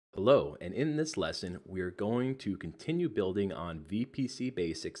Hello, and in this lesson, we're going to continue building on VPC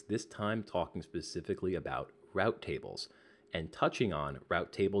basics, this time talking specifically about route tables and touching on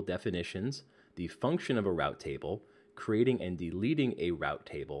route table definitions, the function of a route table, creating and deleting a route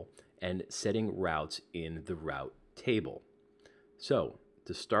table, and setting routes in the route table. So,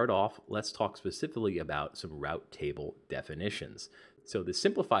 to start off, let's talk specifically about some route table definitions. So the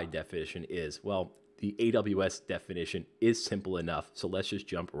simplified definition is, well, the AWS definition is simple enough, so let's just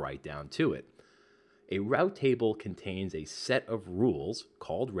jump right down to it. A route table contains a set of rules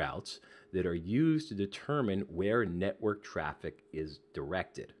called routes that are used to determine where network traffic is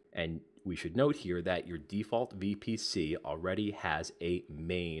directed. And we should note here that your default VPC already has a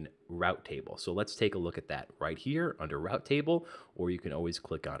main route table. So let's take a look at that right here under route table, or you can always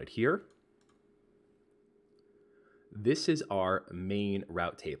click on it here. This is our main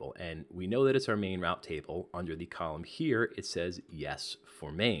route table, and we know that it's our main route table. Under the column here, it says yes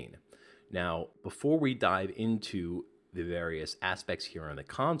for main. Now, before we dive into the various aspects here on the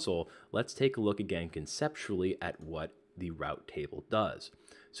console, let's take a look again conceptually at what the route table does.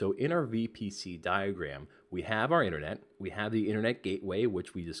 So in our VPC diagram, we have our internet, we have the internet gateway,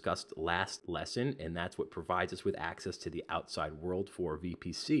 which we discussed last lesson, and that's what provides us with access to the outside world for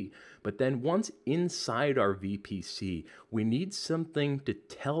VPC. But then once inside our VPC, we need something to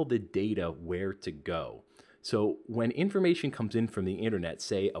tell the data where to go. So when information comes in from the internet,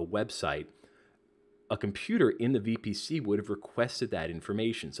 say a website, a computer in the VPC would have requested that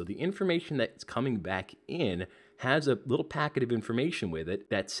information. So the information that's coming back in has a little packet of information with it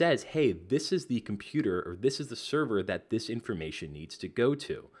that says, hey, this is the computer or this is the server that this information needs to go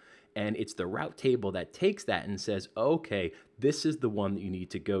to. And it's the route table that takes that and says, okay, this is the one that you need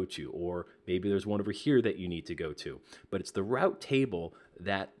to go to, or maybe there's one over here that you need to go to. But it's the route table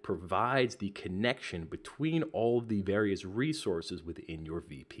that provides the connection between all of the various resources within your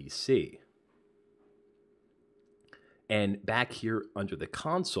VPC. And back here under the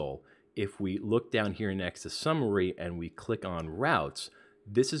console, if we look down here next to summary and we click on routes,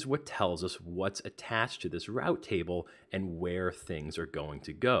 this is what tells us what's attached to this route table and where things are going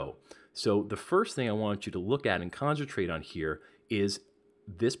to go. So the first thing I want you to look at and concentrate on here is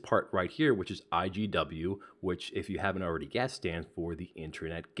this part right here, which is IGW, which, if you haven't already guessed, stands for the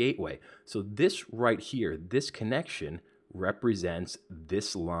Internet Gateway. So this right here, this connection represents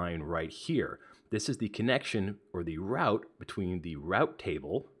this line right here. This is the connection or the route between the route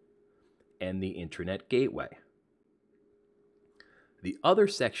table and the Internet Gateway. The other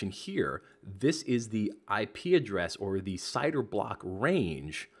section here, this is the IP address or the CIDR block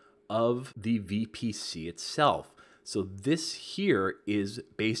range of the VPC itself. So this here is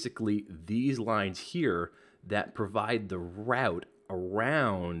basically these lines here that provide the route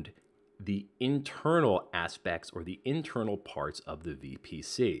around the internal aspects or the internal parts of the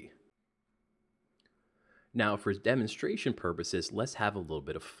VPC. Now, for demonstration purposes, let's have a little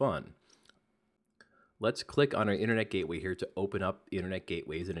bit of fun. Let's click on our Internet Gateway here to open up Internet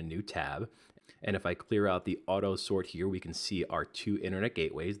Gateways in a new tab. And if I clear out the auto sort here, we can see our two Internet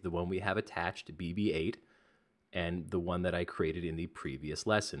Gateways, the one we have attached to BB8 and the one that I created in the previous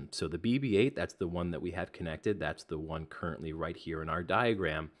lesson. So the BB8, that's the one that we have connected. That's the one currently right here in our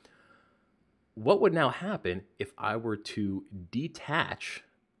diagram. What would now happen if I were to detach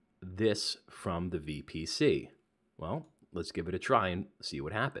this from the VPC? Well, let's give it a try and see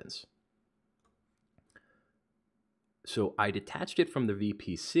what happens. So I detached it from the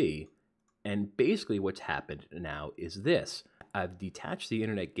VPC, and basically what's happened now is this. I've detached the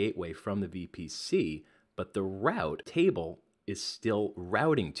Internet Gateway from the VPC, but the route table is still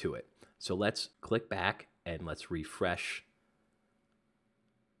routing to it. So let's click back and let's refresh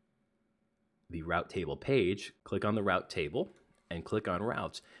the route table page, click on the route table, and click on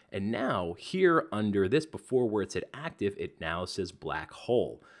routes. And now here under this, before where it said active, it now says black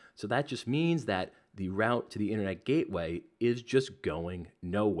hole. So that just means that the route to the Internet Gateway is just going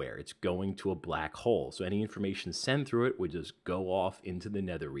nowhere. It's going to a black hole. So any information sent through it would just go off into the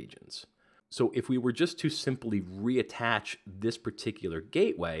nether regions. So if we were just to simply reattach this particular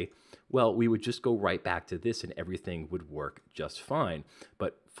gateway, well, we would just go right back to this and everything would work just fine.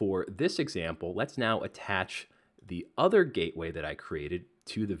 But for this example, let's now attach the other gateway that I created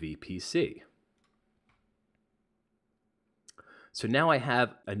to the VPC. So now I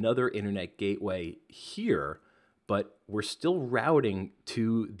have another Internet Gateway here, but we're still routing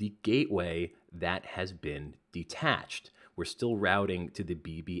to the gateway that has been detached. We're still routing to the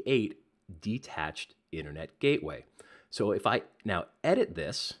BB8 detached Internet Gateway. So if I now edit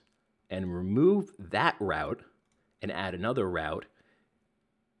this and remove that route and add another route,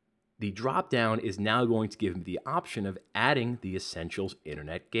 The drop-down is now going to give me the option of adding the Essentials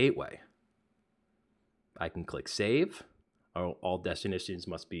Internet Gateway. I can click Save. All destinations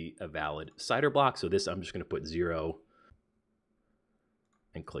must be a valid CIDR block, so this I'm just going to put 0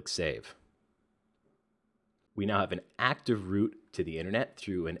 and click Save. We now have an active route to the internet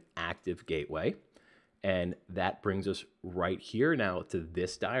through an active gateway, and that brings us right here now to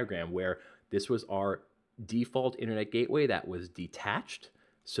this diagram where this was our default internet gateway that was detached.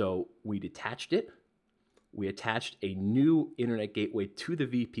 So we detached it, we attached a new internet gateway to the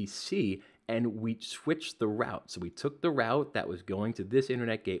VPC, and we switched the route. So we took the route that was going to this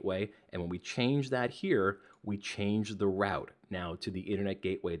internet gateway, and when we changed that here, we changed the route now to the internet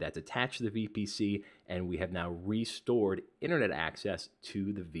gateway that's attached to the VPC, and we have now restored internet access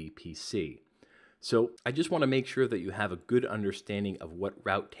to the VPC. So I just want to make sure that you have a good understanding of what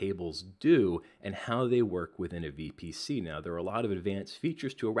route tables do and how they work within a VPC. Now, there are a lot of advanced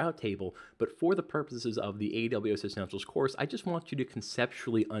features to a route table, but for the purposes of the AWS Essentials course, I just want you to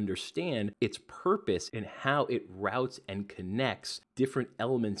conceptually understand its purpose and how it routes and connects different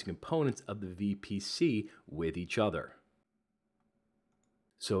elements and components of the VPC with each other.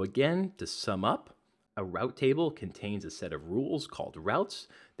 So again, to sum up, a route table contains a set of rules called routes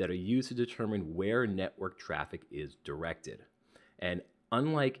that are used to determine where network traffic is directed. And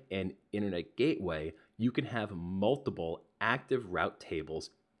unlike an internet gateway, you can have multiple active route tables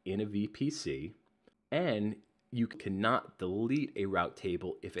in a VPC, and you cannot delete a route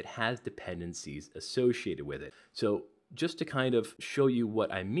table if it has dependencies associated with it. So just to kind of show you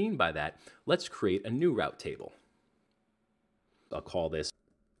what I mean by that, let's create a new route table. I'll call this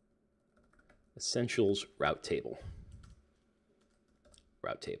Essentials route table.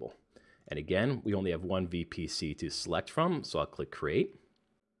 And again, we only have one VPC to select from, so I'll click Create.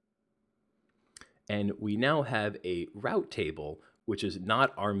 And we now have a route table, which is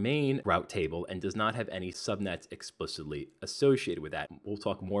not our main route table and does not have any subnets explicitly associated with that. We'll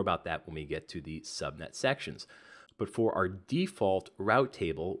talk more about that when we get to the subnet sections. But for our default route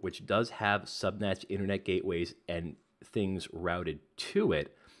table, which does have subnets, internet gateways, and things routed to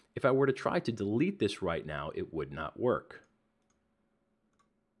it, if I were to try to delete this right now, it would not work.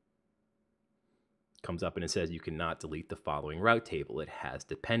 It comes up and it says you cannot delete the following route table. It has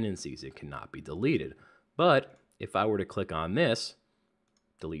dependencies. It cannot be deleted. But if I were to click on this,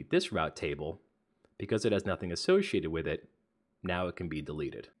 delete this route table, because it has nothing associated with it, now it can be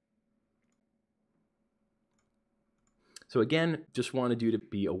deleted. So again, just wanted you to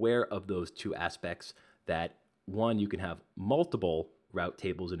be aware of those two aspects, that one, you can have multiple route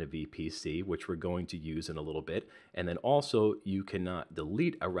tables in a VPC, which we're going to use in a little bit. And then also you cannot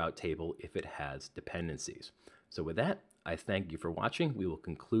delete a route table if it has dependencies. So with that, I thank you for watching. We will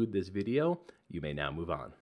conclude this video. You may now move on.